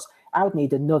 macro shots, I would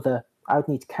need to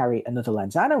carry another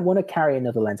lens. I don't want to carry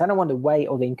another lens. I don't want the weight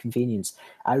or the inconvenience.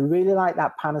 I really like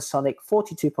that Panasonic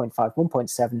 42.5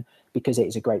 1.7 because it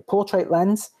is a great portrait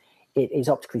lens. It is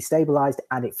optically stabilized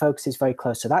and it focuses very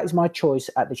close. So that is my choice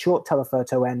at the short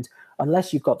telephoto end,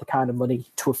 unless you've got the kind of money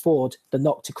to afford the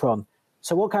Nocticron.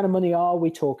 So what kind of money are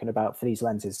we talking about for these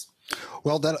lenses?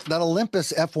 Well, that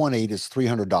Olympus f1.8 is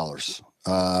 $300.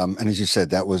 And as you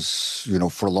said, that was,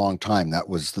 for a long time, that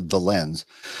was the lens.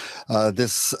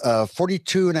 This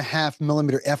 42.5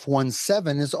 millimeter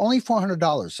f1.7 is only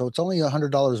 $400. So it's only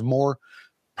 $100 more,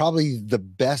 probably the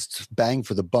best bang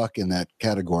for the buck in that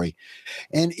category.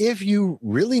 And if you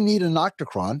really need a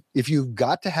Nocticron, if you've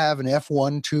got to have an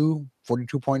f1.2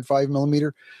 42.5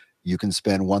 millimeter, you can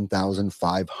spend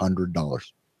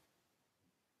 $1,500.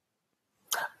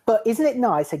 But isn't it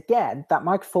nice, again, that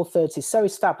Micro Four Thirds is so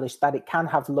established that it can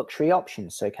have luxury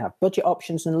options. So it can have budget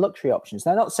options and luxury options.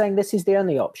 They're not saying this is the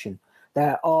only option.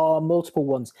 There are multiple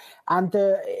ones. And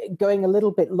going a little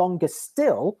bit longer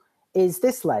still is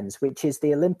this lens, which is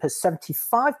the Olympus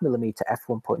 75 millimeter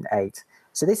f1.8.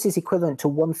 So this is equivalent to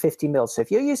 150 mil. So if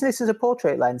you're using this as a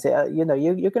portrait lens, you're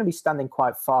going to be standing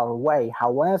quite far away.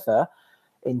 However,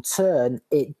 in turn,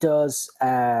 it does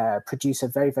produce a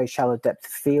very, very shallow depth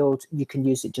of field. You can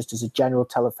use it just as a general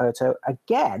telephoto.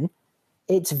 Again,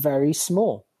 it's very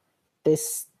small.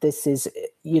 This is,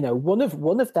 one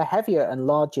of the heavier and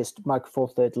largest Micro Four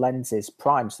Thirds lenses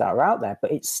primes that are out there,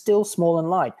 but it's still small and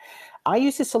light. I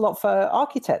use this a lot for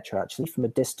architecture, actually, from a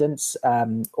distance,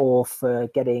 or for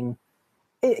getting.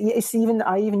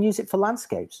 I even use it for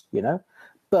landscapes,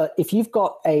 But if you've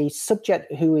got a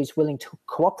subject who is willing to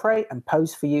cooperate and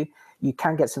pose for you, you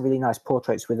can get some really nice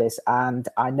portraits with this. And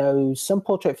I know some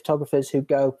portrait photographers who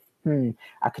go,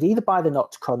 I could either buy the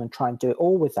Nocticron and try and do it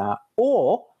all with that,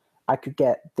 or I could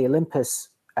get the Olympus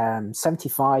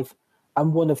 75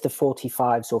 and one of the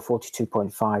 45s or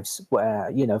 42.5s,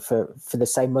 where, for the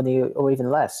same money or even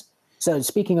less. So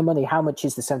speaking of money, how much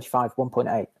is the 75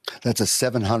 1.8? That's a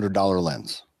 $700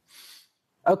 lens.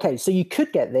 Okay, so you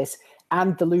could get this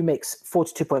and the Lumix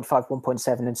 42.5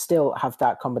 1.7 and still have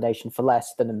that combination for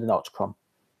less than in the Nocticron.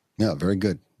 Yeah, very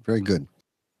good. Very good.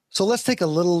 So let's take a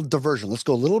little diversion. Let's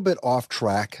go a little bit off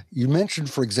track. You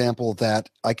mentioned, for example, that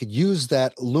I could use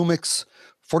that Lumix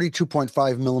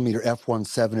 42.5 millimeter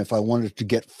f1.7 if I wanted to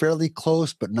get fairly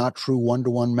close, but not true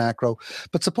one-to-one macro.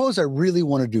 But suppose I really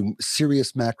want to do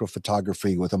serious macro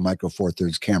photography with a Micro Four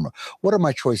Thirds camera. What are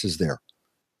my choices there?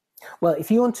 Well, if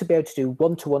you want to be able to do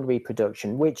one-to-one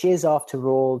reproduction, which is, after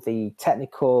all, the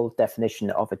technical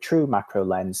definition of a true macro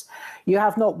lens, you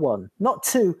have not one, not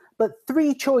two, but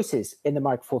three choices in the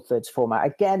Micro Four Thirds format.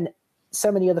 Again,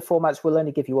 so many other formats will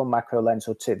only give you one macro lens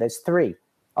or two. There's three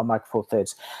on Micro Four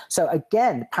Thirds. So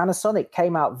again, Panasonic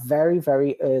came out very,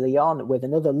 very early on with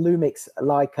another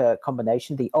Lumix-like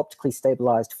combination, the optically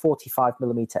stabilized 45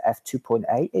 millimeter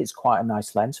f2.8. It's quite a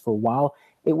nice lens for a while.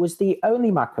 It was the only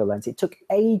macro lens. It took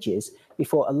ages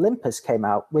before Olympus came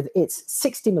out with its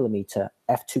 60 millimeter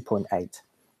f2.8.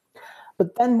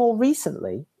 But then more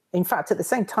recently, in fact, at the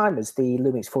same time as the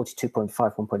Lumix 42.5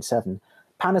 1.7,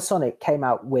 Panasonic came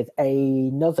out with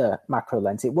another macro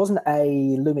lens. It wasn't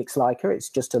a Lumix Leica, it's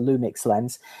just a Lumix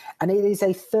lens, and it is a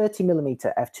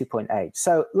 30mm f2.8.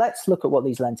 So let's look at what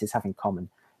these lenses have in common.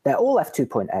 They're all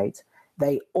f2.8.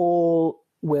 They all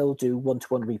will do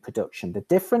one-to-one reproduction. The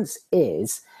difference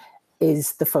is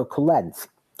the focal length.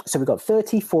 So we've got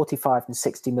 30, 45, and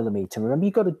 60mm. Remember,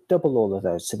 you've got to double all of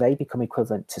those. So they become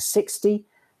equivalent to 60,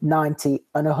 90,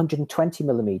 and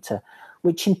 120mm,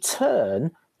 which in turn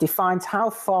defines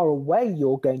how far away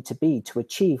you're going to be to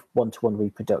achieve one-to-one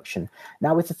reproduction.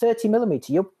 Now, with the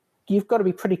 30mm, you've got to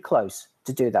be pretty close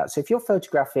to do that. So if you're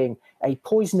photographing a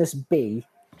poisonous bee,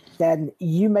 then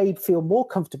you may feel more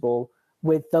comfortable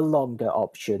with the longer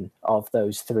option of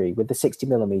those three, with the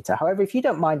 60mm. However, if you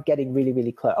don't mind getting really,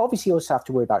 really close, obviously you also have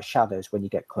to worry about shadows when you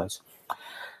get close.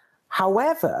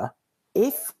 However,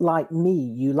 if, like me,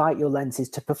 you like your lenses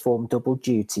to perform double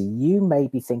duty, you may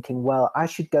be thinking, well, I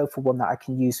should go for one that I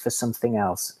can use for something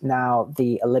else. Now,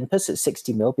 the Olympus at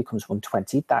 60mm becomes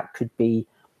 120. That could be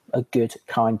a good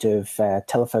kind of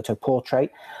telephoto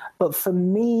portrait. But for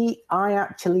me, I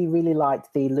actually really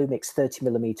like the Lumix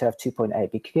 30mm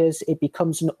f2.8 because it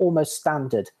becomes an almost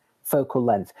standard focal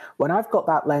length. When I've got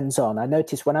that lens on, I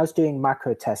noticed when I was doing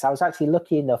macro tests, I was actually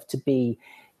lucky enough to be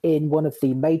in one of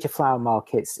the major flower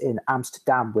markets in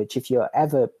Amsterdam, which if you're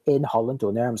ever in Holland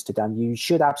or near Amsterdam, you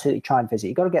should absolutely try and visit.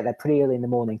 You've got to get there pretty early in the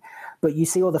morning. But you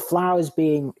see all the flowers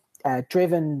being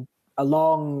driven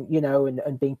along,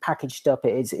 and being packaged up.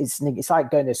 It's like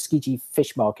going to a Tsukiji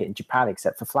fish market in Japan,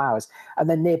 except for flowers. And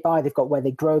then nearby, they've got where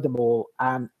they grow them all.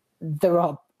 And there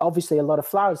are obviously a lot of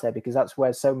flowers there because that's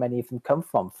where so many of them come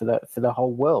from for the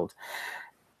whole world.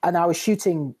 And I was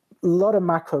shooting a lot of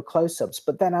macro close-ups,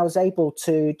 but then I was able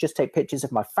to just take pictures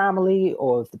of my family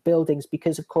or of the buildings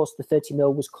because, of course, the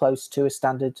 30mm was close to a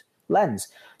standard lens.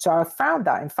 So I found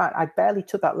that, in fact, I barely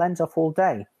took that lens off all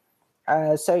day.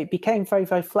 So it became very,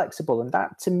 very flexible, and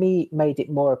that, to me, made it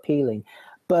more appealing.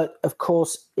 But, of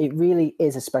course, it really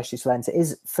is a specialist lens. It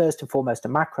is, first and foremost, a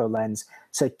macro lens.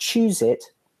 So choose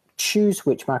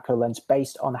which macro lens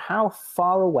based on how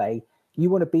far away you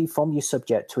want to be from your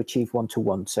subject to achieve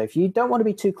one-to-one. So if you don't want to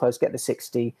be too close, get the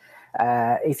 60.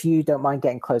 If you don't mind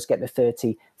getting close, get the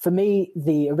 30. For me,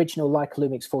 the original Leica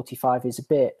Lumix 45 is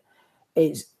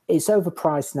it's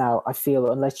overpriced now, I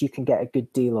feel, unless you can get a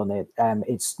good deal on it.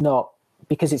 It's not,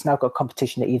 because it's now got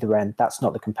competition at either end, that's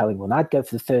not the compelling one. I'd go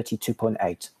for the 30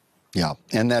 2.8. Yeah,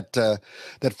 and that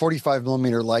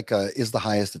 45mm Leica is the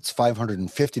highest. It's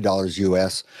 $550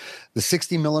 US. The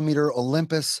 60mm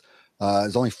Olympus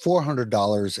is only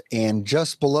 $400, and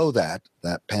just below that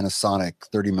Panasonic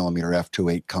 30mm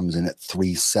f2.8 comes in at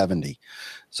 $370.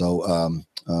 So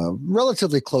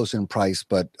relatively close in price,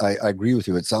 but I agree with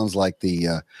you. It sounds like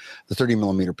the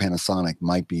 30mm Panasonic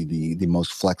might be the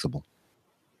most flexible.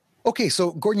 Okay,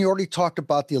 so Gordon, you already talked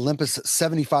about the Olympus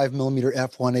 75mm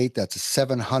f1.8. That's a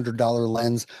 $700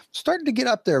 lens. Starting to get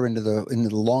up there into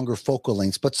the longer focal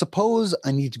lengths, but suppose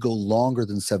I need to go longer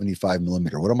than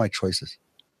 75mm. What are my choices?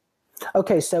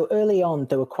 Okay, so early on,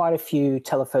 there were quite a few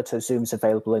telephoto zooms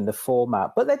available in the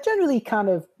format, but they're generally kind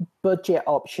of budget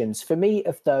options. For me,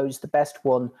 of those, the best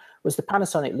one was the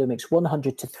Panasonic Lumix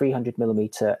 100 to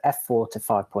 300mm f4 to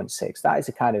 5.6. That is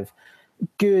a kind of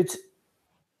good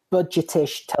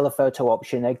budgetish telephoto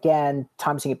option. Again,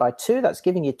 timesing it by 2, that's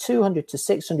giving you 200 to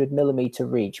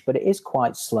 600mm reach, but it is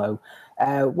quite slow.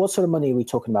 What sort of money are we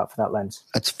talking about for that lens?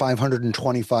 That's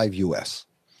 $525 US.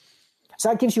 So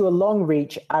that gives you a long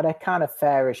reach at a kind of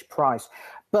fairish price.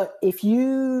 But if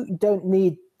you don't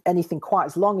need anything quite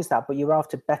as long as that, but you're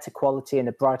after better quality and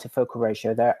a brighter focal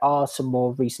ratio, there are some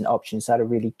more recent options that are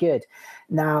really good.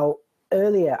 Now,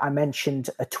 earlier I mentioned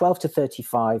a 12 to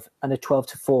 35 and a 12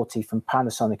 to 40 from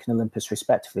Panasonic and Olympus,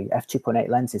 respectively, f2.8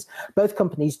 lenses. Both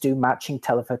companies do matching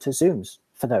telephoto zooms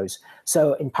for those.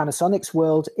 So in Panasonic's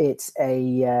world, it's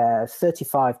a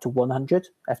 35 to 100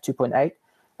 f2.8.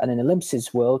 And in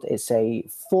Olympus's world, it's a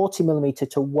 40mm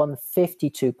to 150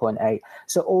 2.8.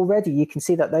 So already you can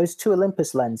see that those two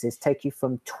Olympus lenses take you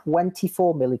from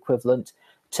 24mm equivalent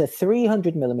to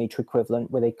 300mm equivalent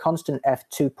with a constant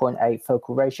f2.8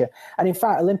 focal ratio. And in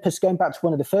fact, Olympus, going back to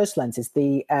one of the first lenses,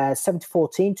 the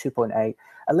 7-14 2.8,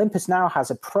 Olympus now has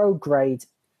a pro-grade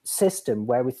system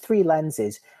where with 3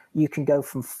 lenses, you can go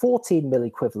from 14mm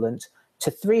equivalent to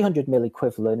 300mm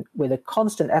equivalent with a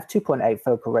constant f2.8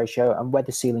 focal ratio and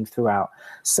weather sealing throughout.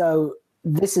 So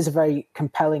this is a very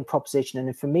compelling proposition.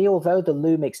 And for me, although the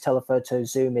Lumix telephoto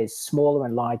zoom is smaller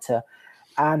and lighter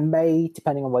and may,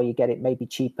 depending on where you get it, may be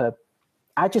cheaper,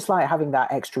 I just like having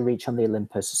that extra reach on the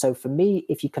Olympus. So for me,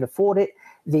 if you can afford it,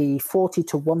 the 40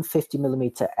 to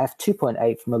 150mm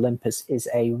f2.8 from Olympus is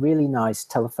a really nice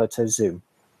telephoto zoom.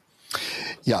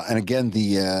 Yeah, and again,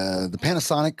 the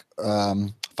Panasonic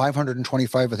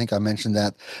 525, I think I mentioned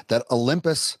that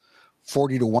Olympus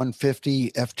 40 to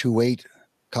 150 f2.8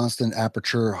 constant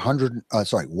aperture,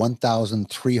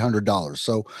 $1,300.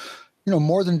 So,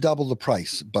 more than double the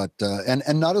price, but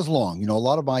and not as long. A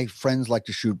lot of my friends like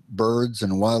to shoot birds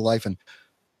and wildlife, and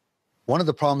one of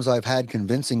the problems I've had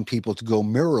convincing people to go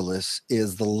mirrorless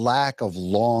is the lack of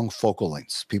long focal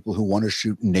lengths. People who want to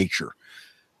shoot nature.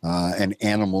 And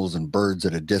animals and birds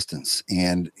at a distance.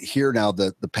 And here now,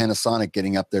 the Panasonic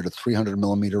getting up there to 300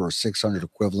 millimeter or 600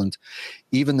 equivalent,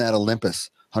 even that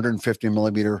Olympus 150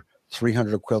 millimeter,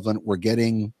 300 equivalent, we're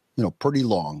getting, pretty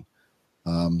long.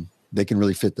 They can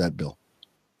really fit that bill.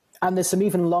 And there's some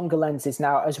even longer lenses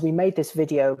now. As we made this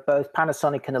video, both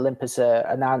Panasonic and Olympus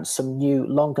announced some new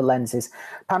longer lenses.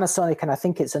 Panasonic, and I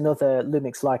think it's another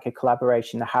Lumix Leica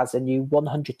collaboration, that has a new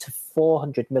 100 to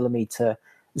 400 millimeter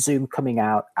zoom coming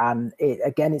out, and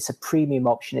it's a premium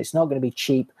option. It's not going to be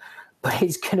cheap, but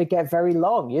it's going to get very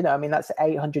long. That's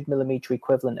 800 millimeter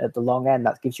equivalent at the long end.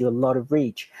 That gives you a lot of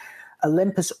reach.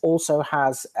 Olympus also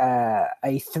has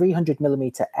a 300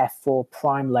 millimeter f4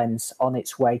 prime lens on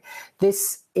its way.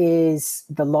 This is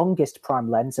the longest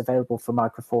prime lens available for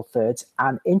Micro Four Thirds,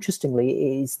 and interestingly,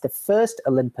 it is the first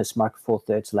Olympus Micro Four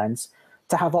Thirds lens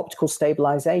to have optical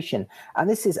stabilization. And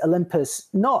this is Olympus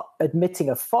not admitting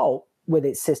a fault with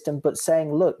its system, but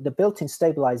saying, look, the built-in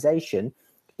stabilization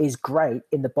is great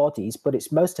in the bodies, but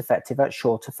it's most effective at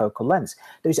shorter focal lengths.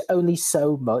 There's only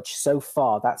so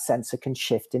far that sensor can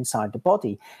shift inside the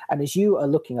body. And as you are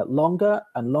looking at longer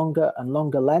and longer and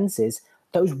longer lenses,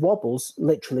 those wobbles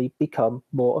literally become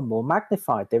more and more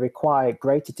magnified. They require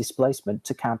greater displacement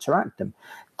to counteract them.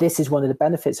 This is one of the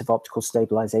benefits of optical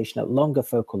stabilization at longer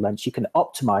focal lengths. You can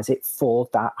optimize it for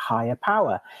that higher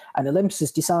power. And Olympus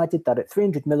has decided that at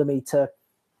 300 millimeter,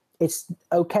 it's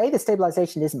okay. The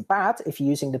stabilization isn't bad if you're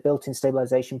using the built-in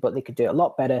stabilization, but they could do it a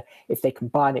lot better if they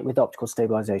combine it with optical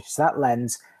stabilization. So that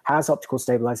lens has optical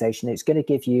stabilization. It's going to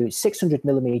give you 600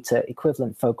 millimeter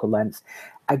equivalent focal length.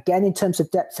 Again, in terms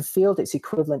of depth of field, it's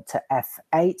equivalent to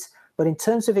f8. But in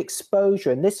terms of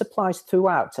exposure, and this applies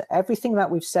throughout to everything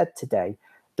that we've said today,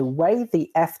 the way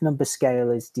the F number scale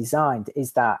is designed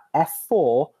is that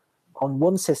f4 on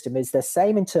one system is the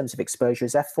same in terms of exposure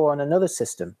as f4 on another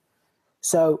system.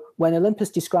 So when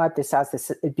Olympus described this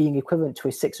as being equivalent to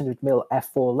a 600 mil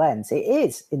f4 lens, it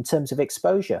is in terms of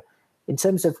exposure. In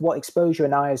terms of what exposure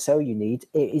and ISO you need,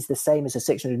 it is the same as a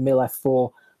 600 mil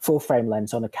f4 full frame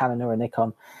lens on a Canon or a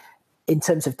Nikon. In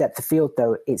terms of depth of field,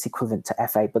 though, it's equivalent to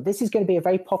f8. But this is going to be a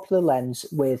very popular lens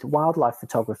with wildlife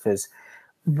photographers.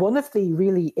 One of the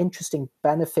really interesting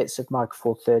benefits of Micro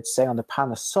Four Thirds, say on the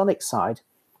Panasonic side,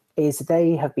 is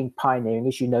they have been pioneering,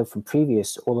 as you know from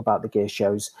previous All About the Gear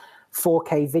shows,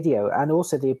 4K video, and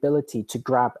also the ability to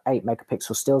grab 8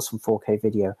 megapixel stills from 4K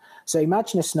video. So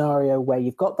imagine a scenario where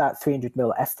you've got that 300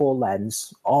 mil f4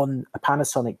 lens on a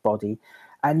Panasonic body,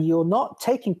 and you're not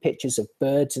taking pictures of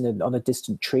birds on a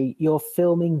distant tree, you're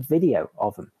filming video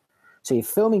of them. So you're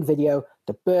filming video,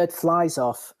 the bird flies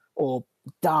off or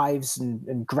dives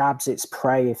and grabs its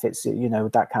prey if it's,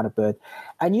 that kind of bird.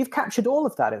 And you've captured all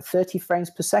of that at 30 frames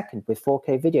per second with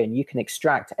 4K video, and you can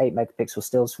extract 8 megapixel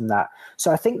stills from that.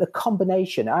 So I think the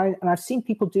combination, and I've seen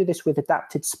people do this with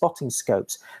adapted spotting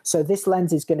scopes. So this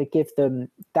lens is going to give them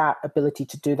that ability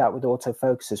to do that with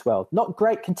autofocus as well. Not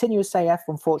great continuous AF,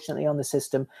 unfortunately, on the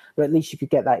system, but at least you could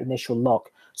get that initial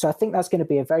lock. So I think that's going to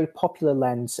be a very popular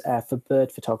lens for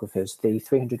bird photographers, the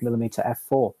 300 millimeter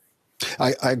f4.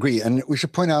 I agree. And we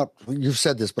should point out, you've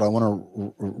said this, but I want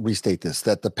to restate this,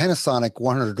 that the Panasonic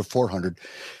 100 to 400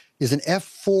 is an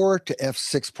f4 to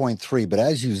f6.3. But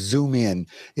as you zoom in,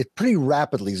 it pretty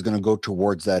rapidly is going to go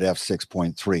towards that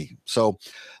f6.3. So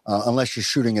unless you're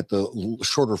shooting at the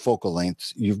shorter focal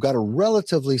lengths, you've got a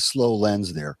relatively slow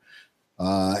lens there.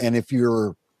 And if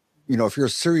you're a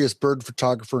serious bird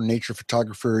photographer, nature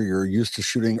photographer, you're used to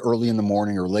shooting early in the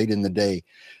morning or late in the day,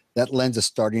 that lens is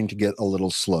starting to get a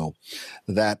little slow.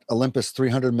 That Olympus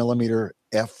 300 millimeter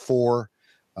f4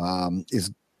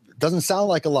 doesn't sound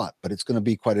like a lot, but it's going to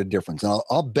be quite a difference. And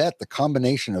I'll bet the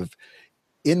combination of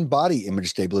in-body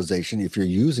image stabilization, if you're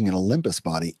using an Olympus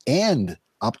body, and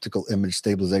optical image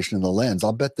stabilization in the lens,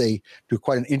 I'll bet they do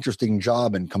quite an interesting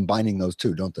job in combining those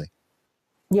two, don't they?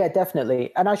 Yeah,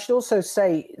 definitely. And I should also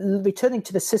say, returning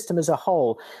to the system as a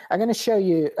whole, I'm going to show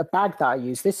you a bag that I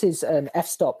use. This is an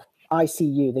f-stop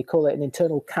ICU. They call it an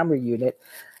internal camera unit,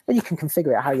 and you can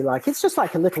configure it how you like. It's just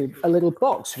like a little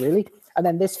box, really. And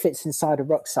then this fits inside a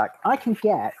rucksack. I can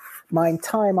get my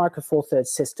entire Micro Four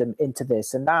Thirds system into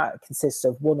this, and that consists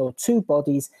of 1 or 2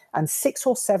 bodies and 6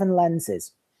 or 7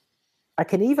 lenses. I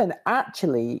can even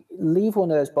actually leave one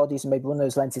of those bodies and maybe one of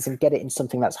those lenses and get it in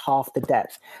something that's half the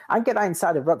depth. I can get that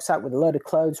inside a rucksack with a load of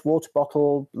clothes, water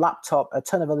bottle, laptop, a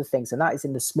ton of other things, and that is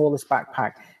in the smallest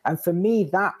backpack. And for me,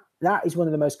 that is one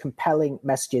of the most compelling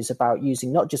messages about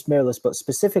using not just mirrorless, but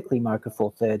specifically Micro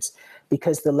Four Thirds,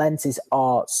 because the lenses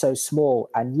are so small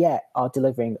and yet are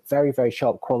delivering very, very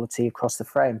sharp quality across the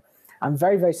frame. I'm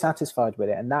very, very satisfied with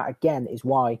it. And that, again, is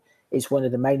why it's one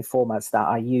of the main formats that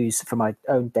I use for my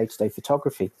own day-to-day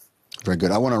photography. Very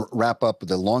good. I want to wrap up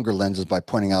the longer lenses by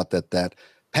pointing out that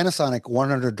Panasonic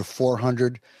 100 to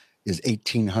 400 is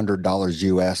 $1,800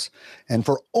 US. And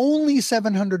for only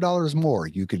 $700 more,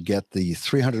 you could get the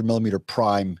 300 millimeter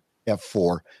prime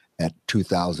f4 at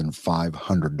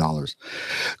 $2,500.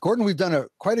 Gordon, we've done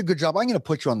quite a good job. I'm going to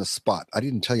put you on the spot. I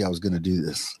didn't tell you I was going to do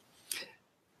this.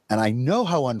 And I know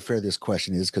how unfair this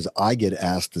question is because I get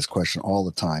asked this question all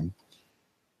the time.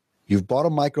 You've bought a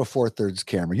Micro Four Thirds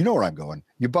camera. You know where I'm going.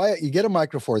 You get a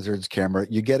Micro Four Thirds camera,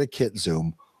 you get a kit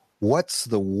zoom. What's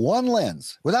the one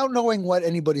lens, without knowing what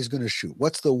anybody's going to shoot,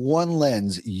 what's the one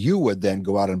lens you would then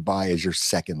go out and buy as your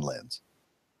second lens?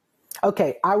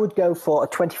 Okay, I would go for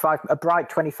a bright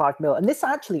 25 mil. And this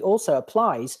actually also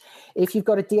applies if you've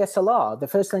got a DSLR. The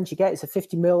first lens you get is a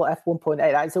 50 mil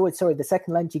f1.8. The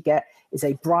second lens you get is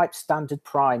a bright standard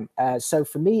prime. So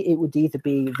for me, it would either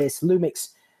be this Lumix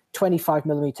 25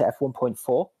 millimeter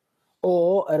f1.4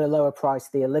 or at a lower price,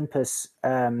 the Olympus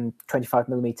 25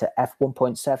 millimeter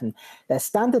f1.7. They're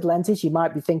standard lenses. You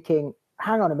might be thinking,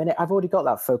 hang on a minute, I've already got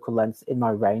that focal length in my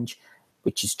range,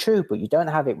 which is true, but you don't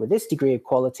have it with this degree of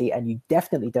quality, and you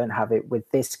definitely don't have it with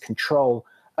this control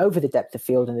over the depth of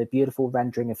field and the beautiful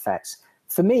rendering effects.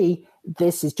 For me,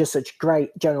 this is just such a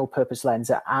great general purpose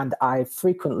lens, and I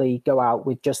frequently go out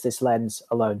with just this lens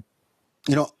alone.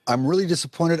 You know, I'm really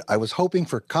disappointed. I was hoping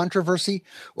for controversy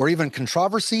or even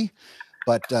controversy,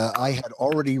 but I had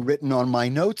already written on my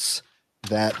notes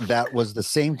that was the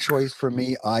same choice for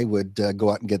me. I would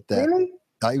go out and get that. Really?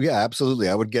 Yeah, absolutely.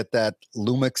 I would get that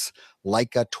Lumix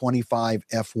Leica 25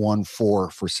 f1.4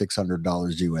 for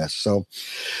 $600 US. So,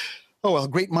 oh well,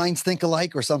 great minds think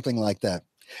alike or something like that.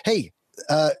 Hey,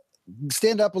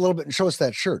 stand up a little bit and show us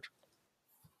that shirt.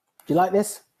 Do you like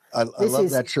this? I love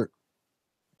that shirt.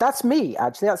 That's me,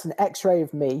 actually. That's an X-ray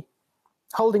of me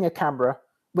holding a camera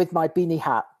with my beanie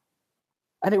hat.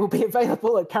 And it will be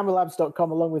available at cameralabs.com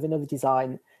along with another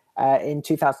design in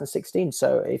 2016.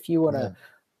 So if you want to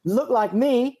look like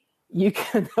me, you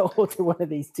can order one of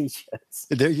these T-shirts.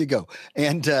 There you go.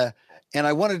 And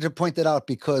I wanted to point that out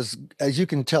because, as you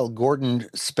can tell, Gordon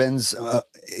spends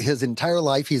his entire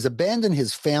life. He's abandoned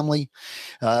his family.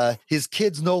 His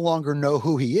kids no longer know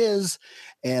who he is.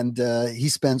 And he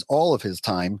spends all of his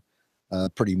time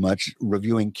pretty much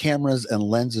reviewing cameras and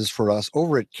lenses for us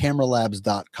over at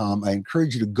cameralabs.com. I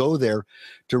encourage you to go there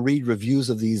to read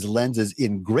reviews of these lenses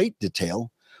in great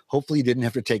detail. Hopefully you didn't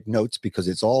have to take notes because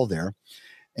it's all there.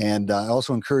 And I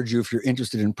also encourage you, if you're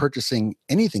interested in purchasing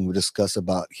anything we discuss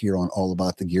about here on All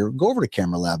About the Gear, go over to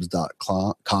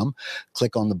cameralabs.com,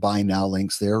 click on the Buy Now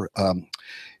links there.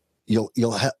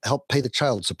 You'll help pay the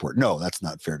child support. No, that's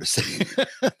not fair to say.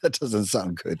 That doesn't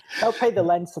sound good. Help pay the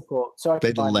lens support. So I can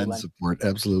pay the lens support.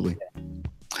 Absolutely. Yeah.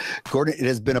 Gordon, it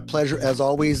has been a pleasure as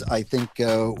always. I think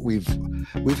we've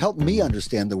helped me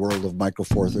understand the world of Micro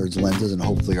Four Thirds lenses, and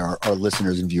hopefully our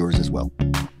listeners and viewers as well.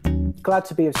 Glad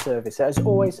to be of service. As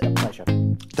always, a pleasure.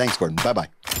 Thanks, Gordon. Bye-bye.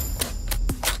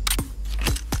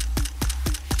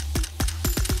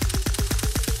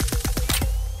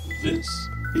 This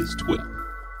is TWiP.